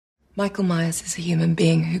Michael Myers is a human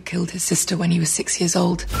being who killed his sister when he was 6 years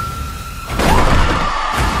old.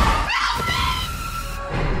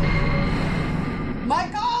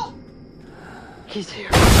 Michael! He's here.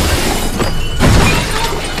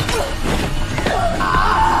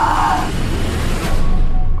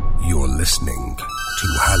 You're listening to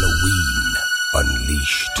Halloween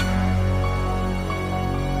Unleashed.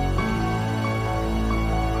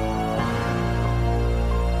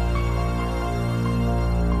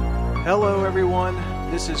 Hello everyone,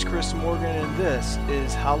 this is Chris Morgan and this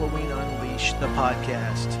is Halloween Unleashed, the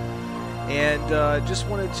podcast. And just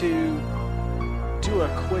wanted to do a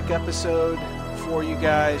quick episode for you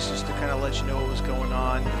guys just to kind of let you know what was going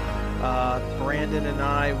on. Brandon and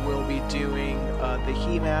I will be doing the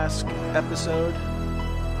He Mask episode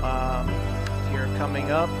here coming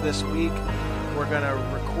up this week. We're going to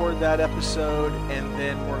record that episode and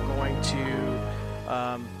then we're going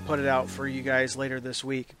to put it out for you guys later this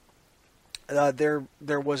week. There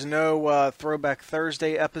was no Throwback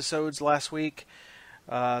Thursday episodes last week.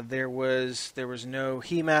 There was no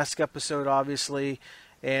He Mask episode, obviously,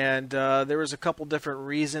 and there was a couple different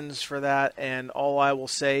reasons for that. And all I will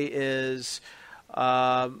say is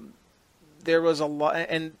there was a lot,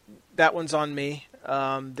 and that one's on me.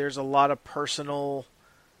 There's a lot of personal,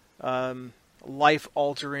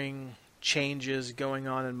 life-altering changes going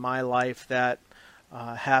on in my life that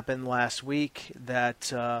happened last week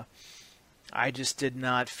that I just did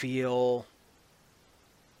not feel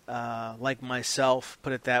like myself,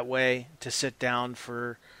 put it that way, to sit down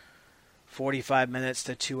for 45 minutes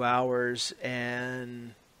to 2 hours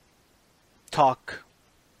and talk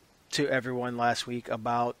to everyone last week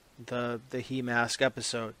about the He Mask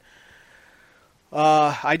episode.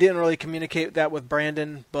 I didn't really communicate that with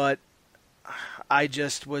Brandon, but I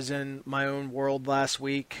just was in my own world last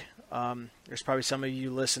week. There's probably some of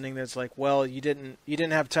you listening that's like, well, you didn't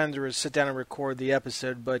have time to sit down and record the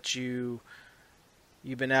episode, but you've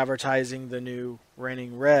been advertising the new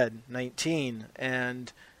Raining Red 19,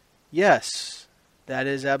 and yes, that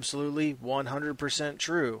is absolutely 100%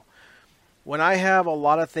 true. When I have a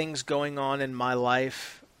lot of things going on in my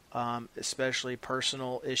life, especially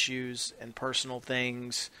personal issues and personal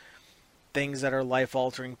things that are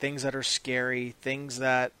life-altering, things that are scary, things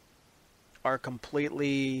that are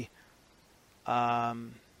completely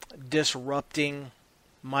disrupting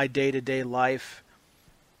my day-to-day life,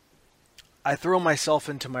 I throw myself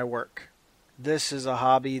into my work. This is a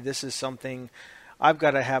hobby. This is something I've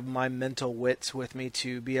got to have my mental wits with me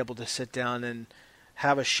to be able to sit down and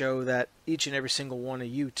have a show that each and every single one of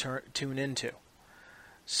you tune into.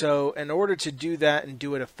 So in order to do that and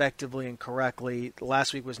do it effectively and correctly,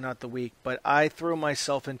 last week was not the week, but I throw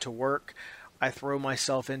myself into work. I throw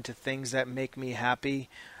myself into things that make me happy.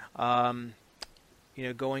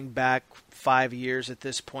 Going back 5 years at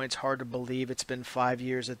this point, it's hard to believe it's been 5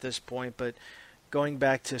 years at this point, but going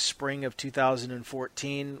back to spring of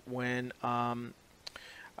 2014 when I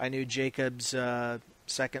knew Jacob's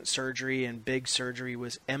second surgery and big surgery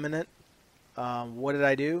was imminent, what did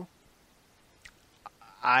I do?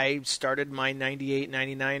 I started my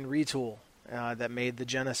 98-99 retool that made the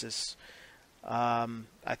Genesis.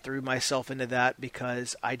 I threw myself into that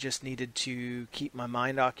because I just needed to keep my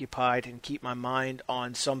mind occupied and keep my mind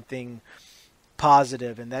on something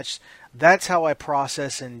positive, and that's how I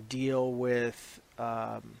process and deal with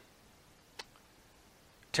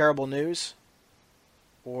terrible news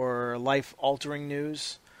or life-altering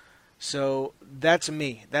news. So that's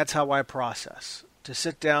me. That's how I process. To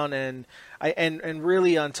sit down and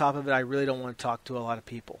really on top of it, I really don't want to talk to a lot of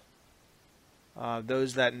people.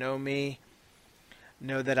 Those that know me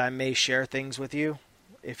know that I may share things with you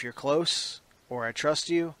if you're close or I trust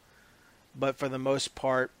you, but for the most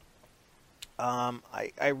part,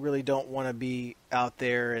 I really don't want to be out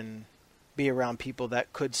there and be around people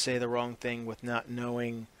that could say the wrong thing with not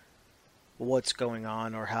knowing what's going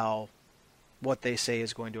on or how what they say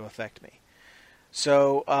is going to affect me.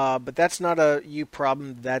 So, but that's not a you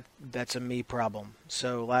problem, that's a me problem.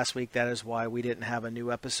 So last week, that is why we didn't have a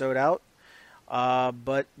new episode out,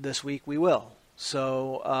 but this week we will.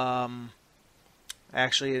 So,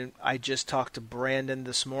 actually, I just talked to Brandon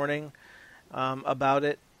this morning about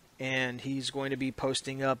it, and he's going to be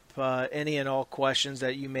posting up any and all questions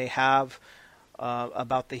that you may have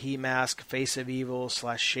about the He Mask, Face of Evil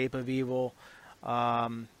 / Shape of Evil.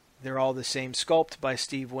 They're all the same sculpt by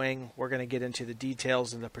Steve Wing. We're going to get into the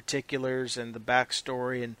details and the particulars and the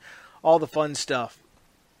backstory and all the fun stuff.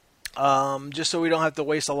 Just so we don't have to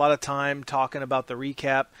waste a lot of time talking about the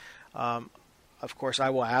recap. Of course, I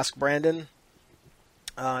will ask Brandon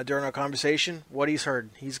during our conversation what he's heard.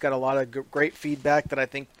 He's got a lot of great feedback that I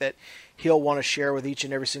think that he'll want to share with each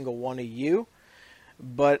and every single one of you.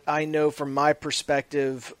 But I know from my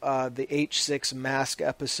perspective, the H6 Mask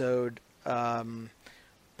episode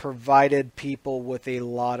provided people with a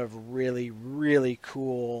lot of really, really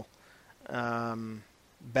cool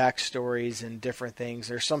backstories and different things.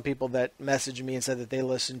 There's some people that messaged me and said that they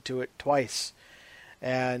listened to it twice.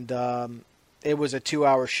 And it was a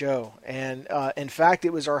 2-hour show. And in fact,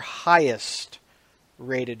 it was our highest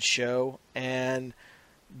rated show and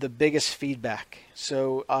the biggest feedback.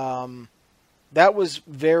 So that was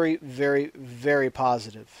very, very, very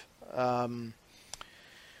positive.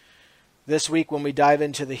 This week when we dive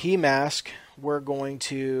into the He-Mask, we're going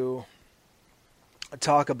to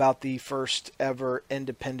talk about the first ever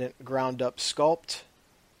independent ground-up sculpt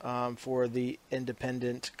for the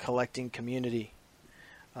independent collecting community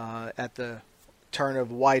at the turn of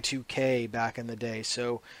Y2K back in the day.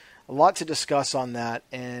 So a lot to discuss on that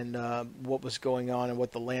and what was going on and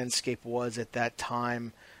what the landscape was at that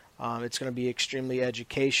time. It's going to be extremely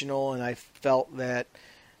educational, and I felt that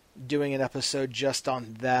doing an episode just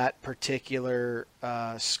on that particular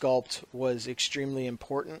sculpt was extremely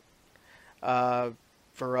important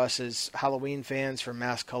for us as Halloween fans, for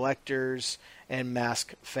mask collectors, and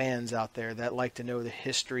mask fans out there that like to know the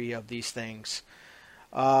history of these things.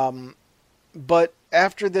 But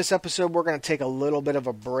after this episode, we're going to take a little bit of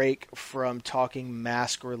a break from talking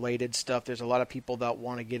mask-related stuff. There's a lot of people that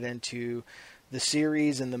want to get into the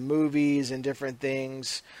series and the movies and different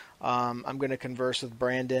things. I'm going to converse with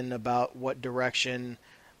Brandon about what direction,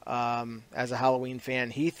 as a Halloween fan,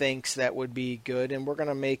 he thinks that would be good. And we're going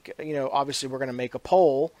to make, obviously we're going to make a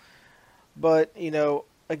poll. But,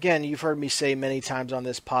 again, you've heard me say many times on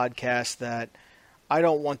this podcast that I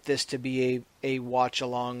don't want this to be a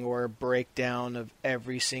watch-along or a breakdown of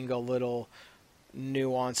every single little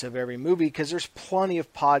nuance of every movie, because there's plenty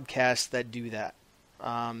of podcasts that do that.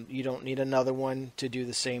 You don't need another one to do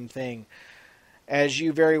the same thing. As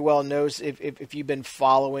you very well know, if you've been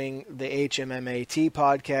following the HMMAT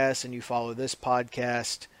podcast and you follow this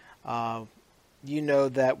podcast, you know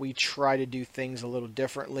that we try to do things a little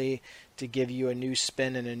differently to give you a new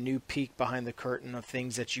spin and a new peek behind the curtain of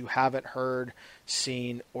things that you haven't heard,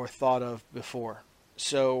 seen, or thought of before.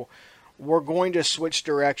 So we're going to switch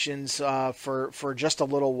directions for just a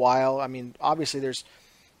little while. I mean, obviously there's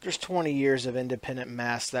 20 years of independent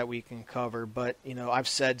masks that we can cover, but I've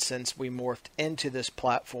said since we morphed into this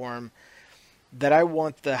platform that I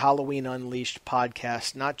want the Halloween Unleashed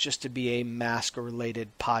podcast not just to be a mask-related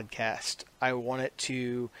podcast. I want it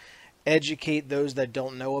to educate those that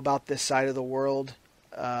don't know about this side of the world,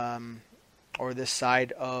 or this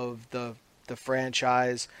side of the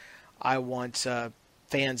franchise. I want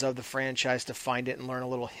fans of the franchise to find it and learn a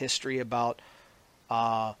little history about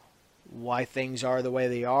why things are the way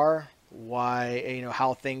they are, why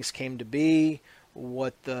how things came to be,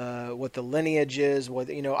 what the lineage is.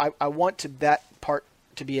 I want that part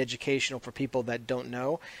to be educational for people that don't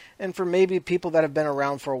know, and for maybe people that have been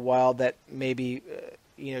around for a while that maybe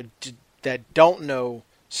that don't know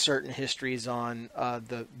certain histories on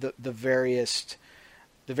the various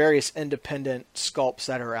independent sculpts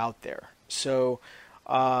that are out there. So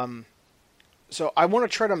I want to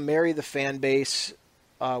try to marry the fan base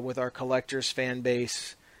with our collectors fan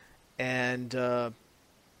base, and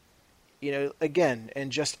again,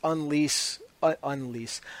 and just unleash the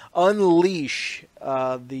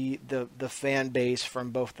fan base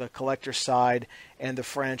from both the collector side and the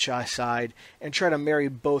franchise side, and try to marry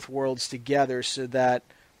both worlds together so that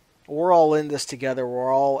we're all in this together.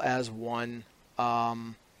 We're all as one.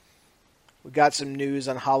 We got some news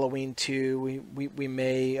on Halloween 2. We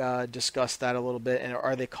may discuss that a little bit. And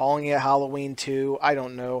are they calling it Halloween 2? I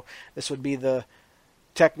don't know. This would be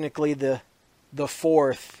technically the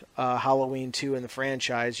fourth Halloween 2 in the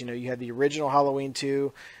franchise. You had the original Halloween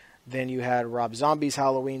 2, then you had Rob Zombie's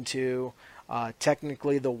Halloween 2.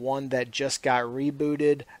 Technically, the one that just got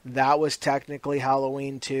rebooted, that was technically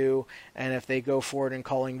Halloween 2. And if they go forward and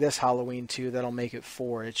calling this Halloween 2, that'll make it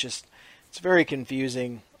 4. It's very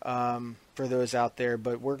confusing for those out there.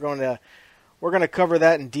 But we're going to cover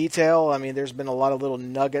that in detail. I mean, there's been a lot of little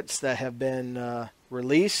nuggets that have been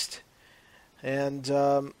released, and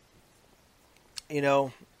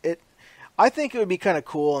I think it would be kind of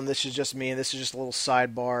cool, and this is just me, and this is just a little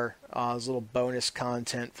sidebar, this little bonus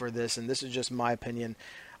content for this, and this is just my opinion.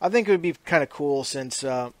 I think it would be kind of cool, since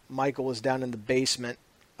Michael was down in the basement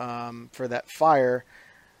for that fire.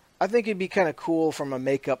 I think it'd be kind of cool from a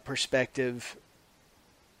makeup perspective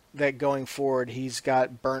that going forward he's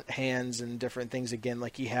got burnt hands and different things again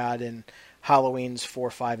like he had in Halloweens 4,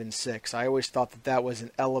 5, and 6. I always thought that was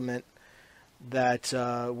an element that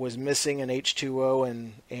was missing in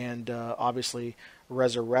H2O and obviously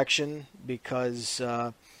Resurrection, because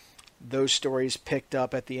those stories picked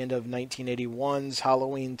up at the end of 1981's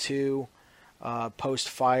Halloween 2,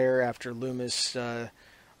 post-fire after Loomis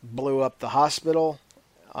blew up the hospital.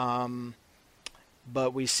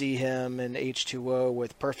 But we see him in H2O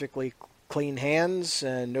with perfectly clean hands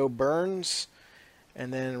and no burns.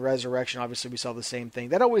 And then Resurrection, obviously, we saw the same thing.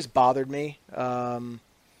 That always bothered me,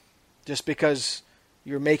 just because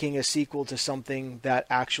you're making a sequel to something that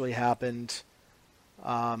actually happened,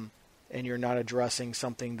 and you're not addressing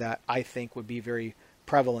something that I think would be very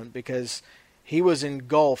prevalent, because he was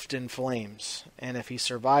engulfed in flames. And if he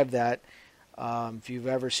survived that, if you've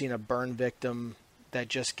ever seen a burn victim that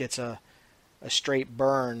just gets a straight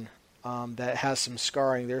burn that has some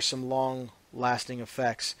scarring, there's some long-lasting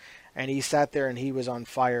effects. And he sat there and he was on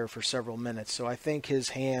fire for several minutes. So I think his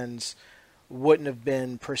hands wouldn't have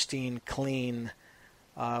been pristine clean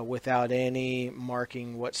without any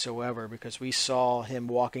marking whatsoever, because we saw him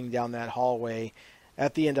walking down that hallway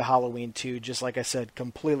at the end of Halloween 2, just like I said,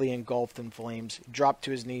 completely engulfed in flames. He dropped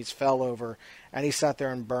to his knees, fell over, and he sat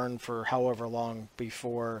there and burned for however long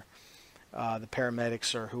before the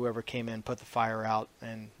paramedics or whoever came in put the fire out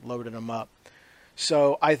and loaded him up.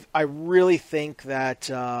 So I really think that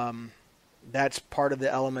that's part of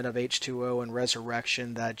the element of H2O and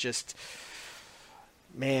Resurrection that just,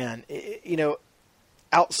 man,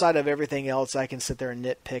 outside of everything else, I can sit there and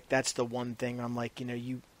nitpick. That's the one thing I'm like,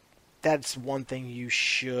 that's one thing you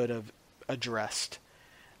should have addressed.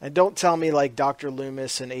 And don't tell me like Dr.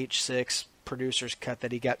 Loomis and H6 producer's cut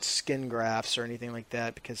that he got skin grafts or anything like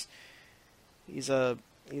that, because he's a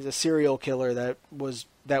serial killer that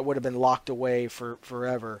would have been locked away for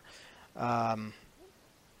forever.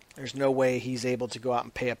 There's no way he's able to go out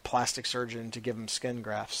and pay a plastic surgeon to give him skin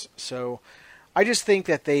grafts. So I just think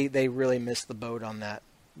that they really missed the boat on that.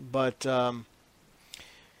 But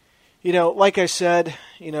like I said,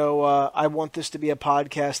 I want this to be a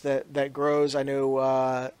podcast that grows. I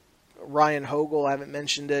know Ryan Hogel, I haven't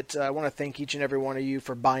mentioned it. I want to thank each and every one of you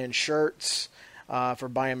for buying shirts, for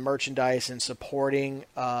buying merchandise and supporting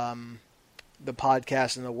the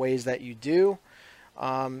podcast in the ways that you do.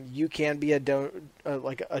 You can be a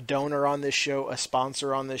donor on this show, a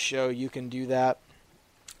sponsor on this show. You can do that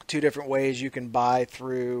two different ways. You can buy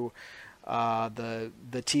through the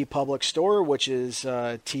TeePublic store, which is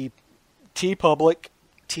TeePublic,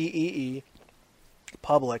 TEE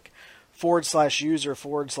Public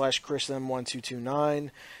 /user/ChrisM1229.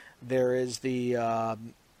 There is the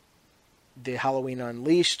Halloween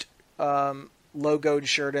Unleashed logoed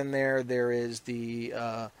shirt in there. There is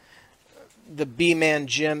the B-Man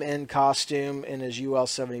Jim in costume in his UL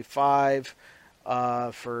 75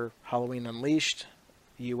 for Halloween Unleashed.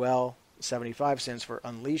 UL 75 stands for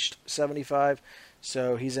Unleashed 75.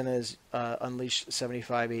 So he's in his Unleashed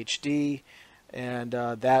 75 HD, and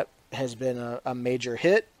that has been a major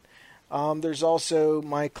hit. There's also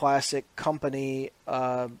my classic company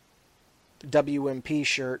WMP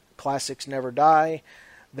shirt, Classics Never Die.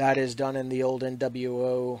 That is done in the old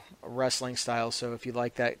NWO wrestling style, so if you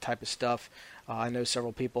like that type of stuff, I know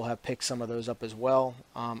several people have picked some of those up as well.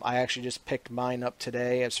 I actually just picked mine up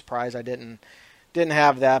today. I'm surprised I didn't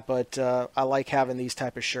have that, but I like having these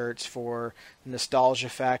type of shirts for nostalgia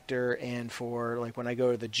factor and for like when I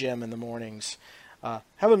go to the gym in the mornings.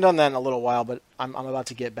 Haven't done that in a little while, but I'm about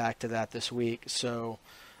to get back to that this week. So,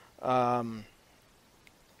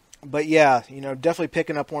 but yeah, definitely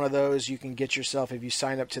picking up one of those. You can get yourself, if you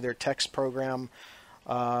sign up to their text program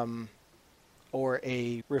or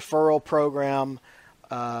a referral program,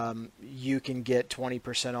 you can get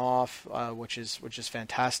 20% off, which is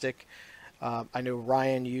fantastic. I know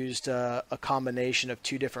Ryan used a combination of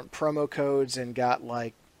two different promo codes and got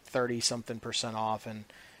like 30-something% off, and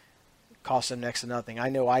cost him next to nothing. I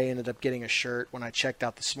know I ended up getting a shirt when I checked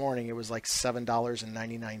out this morning. It was like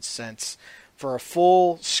 $7.99 for a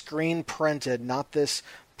full screen printed, not this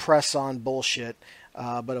press-on bullshit,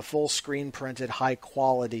 but a full screen printed high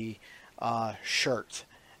quality shirt.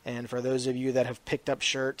 And for those of you that have picked up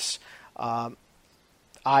shirts,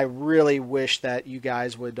 I really wish that you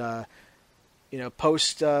guys would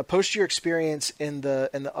post your experience in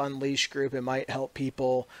the Unleashed group. It might help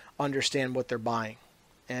people understand what they're buying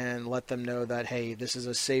and let them know that, hey, this is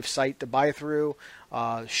a safe site to buy through.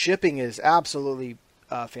 Shipping is absolutely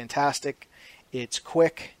fantastic. It's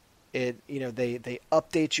quick. They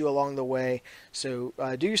update you along the way. So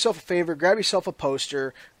do yourself a favor, grab yourself a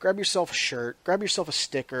poster, grab yourself a shirt, grab yourself a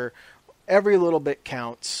sticker. Every little bit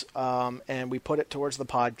counts, and we put it towards the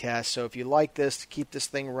podcast. So if you like this, to keep this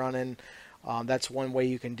thing running, That's one way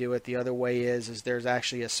you can do it. The other way is there's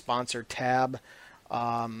actually a sponsor tab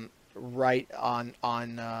right on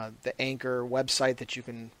the Anchor website that you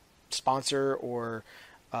can sponsor or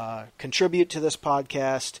contribute to this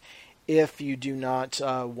podcast. If you do not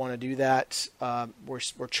want to do that,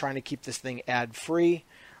 we're trying to keep this thing ad free.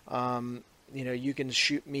 You can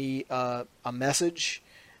shoot me a message,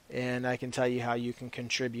 and I can tell you how you can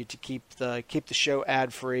contribute to keep the show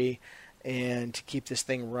ad free and to keep this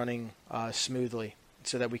thing running smoothly,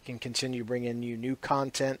 so that we can continue bringing you new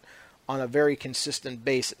content on a very consistent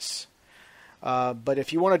basis. But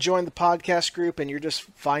if you want to join the podcast group and you're just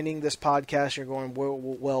finding this podcast, you're going,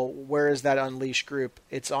 well, where is that Unleashed group?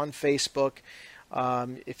 It's on Facebook.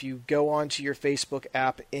 If you go onto your Facebook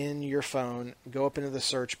app in your phone, go up into the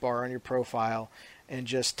search bar on your profile and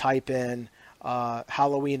just type in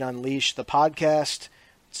Halloween Unleashed, the podcast.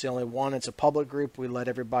 It's the only one. It's a public group. We let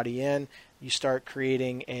everybody in. You start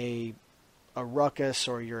creating a ruckus,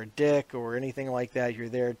 or you're a dick or anything like that, you're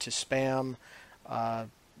there to spam.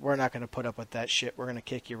 We're not going to put up with that shit. We're going to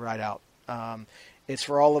kick you right out. It's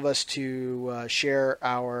for all of us to share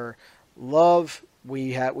our love.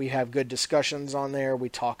 We have good discussions on there. We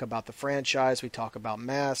talk about the franchise. We talk about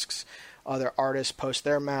masks. Other artists post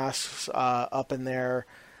their masks up in there.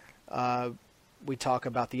 We talk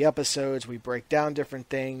about the episodes. We break down different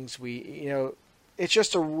things. It's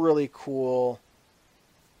just a really cool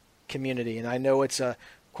community. And I know it's a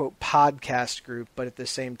quote podcast group, but at the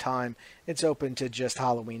same time, it's open to just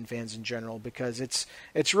Halloween fans in general, because it's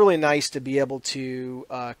really nice to be able to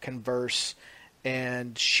converse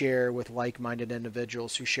and share with like-minded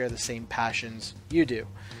individuals who share the same passions you do.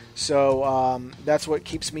 So that's what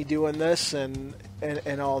keeps me doing this and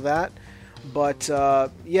all that. But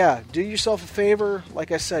do yourself a favor.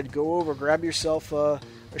 Like I said, go over, grab yourself a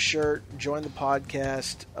shirt, join the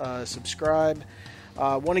podcast, subscribe.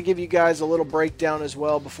 I want to give you guys a little breakdown as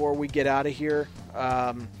well before we get out of here.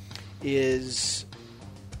 Like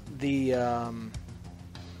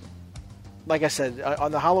I said,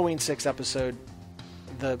 on the Halloween 6 episode,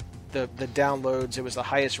 the downloads, it was the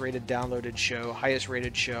highest rated downloaded show, highest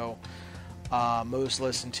rated show, most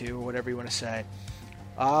listened to, whatever you want to say.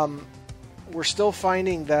 We're still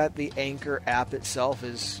finding that the Anchor app itself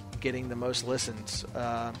is getting the most listens.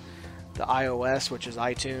 The iOS, which is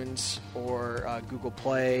iTunes, or Google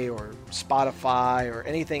Play, or Spotify, or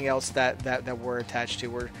anything else that we're attached to.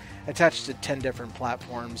 We're attached to 10 different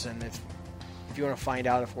platforms, and if you want to find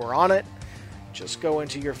out if we're on it, just go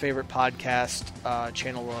into your favorite podcast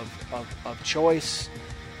channel of choice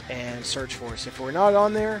and search for us. If we're not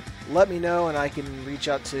on there, let me know, and I can reach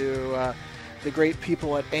out to the great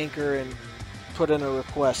people at Anchor and put in a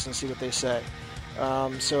request and see what they say.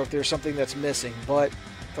 So if there's something that's missing. But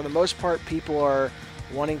for the most part, people are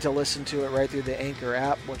wanting to listen to it right through the Anchor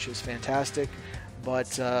app, which is fantastic. But,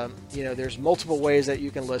 there's multiple ways that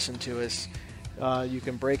you can listen to us. You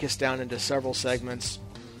can break us down into several segments.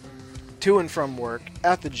 To and from work,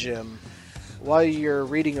 at the gym, while you're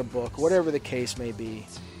reading a book, whatever the case may be.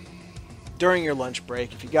 During your lunch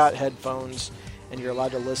break, if you got headphones and you're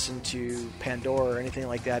allowed to listen to Pandora or anything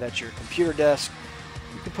like that at your computer desk,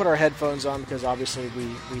 you can put our headphones on, because obviously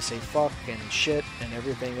we say fuck and shit and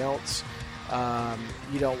everything else.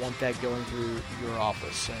 You don't want that going through your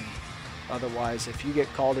office. And otherwise, if you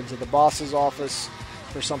get called into the boss's office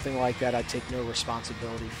for something like that, I take no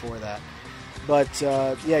responsibility for that. But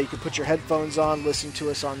you can put your headphones on, listen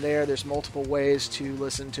to us on there. There's multiple ways to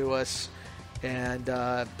listen to us. And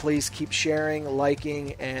please keep sharing,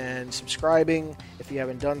 liking, and subscribing if you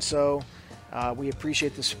haven't done so. We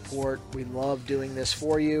appreciate the support. We love doing this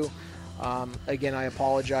for you. Again, I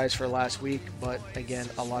apologize for last week, but again,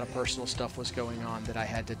 a lot of personal stuff was going on that I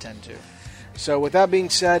had to tend to. So with that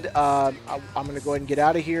being said, I'm going to go ahead and get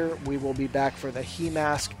out of here. We will be back for the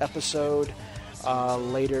He-Mask episode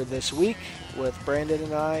later this week with Brandon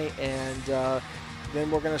and I, and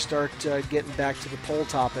then we're going to start getting back to the poll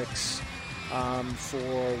topics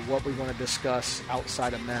for what we want to discuss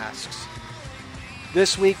outside of masks.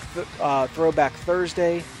 This week, Throwback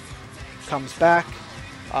Thursday comes back.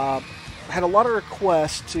 I had a lot of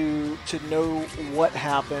requests to know what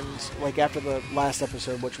happened, like after the last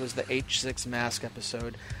episode, which was the H6 mask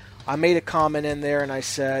episode. I made a comment in there and I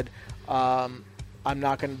said, I'm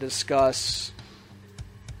not going to discuss,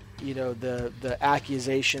 the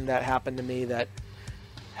accusation that happened to me that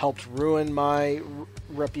helped ruin my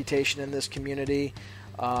reputation in this community.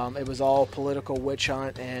 It was all political witch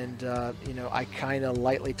hunt, and I kind of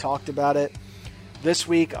lightly talked about it. This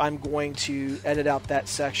week, I'm going to edit out that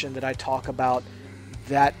section that I talk about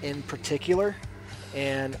that in particular,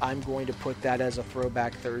 and I'm going to put that as a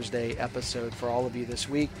Throwback Thursday episode for all of you this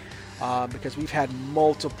week. because we've had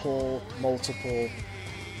multiple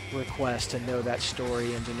requests to know that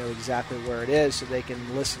story and to know exactly where it is so they can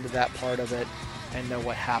listen to that part of it and know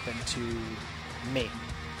what happened to me.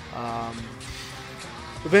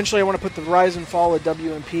 Eventually I want to put the rise and fall of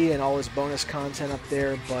WMP and all his bonus content up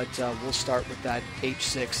there, but we'll start with that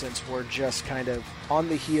H6 since we're just kind of on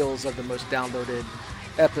the heels of the most downloaded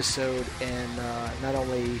episode in not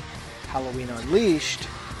only Halloween Unleashed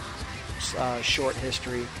short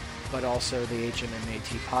history, but also the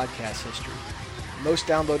HMMAT podcast history. Most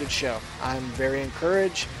downloaded show. I'm very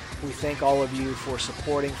encouraged. We thank all of you for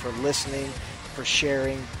supporting, for listening, for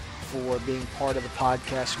sharing, for being part of the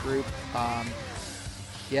podcast group.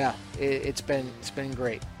 It's been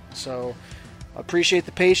great. So appreciate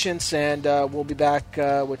the patience, and we'll be back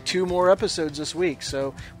with 2 more episodes this week.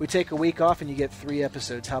 So we take a week off, and you get 3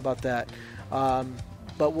 episodes. How about that?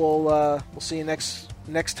 But we'll see you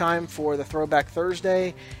next time for the Throwback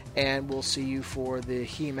Thursday, and we'll see you for the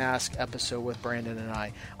He Mask episode with Brandon and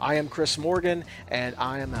I. I am Chris Morgan, and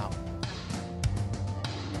I am out.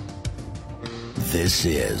 This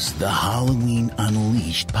is the Halloween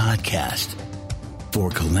Unleashed podcast. For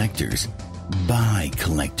collectors, by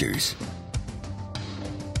collectors.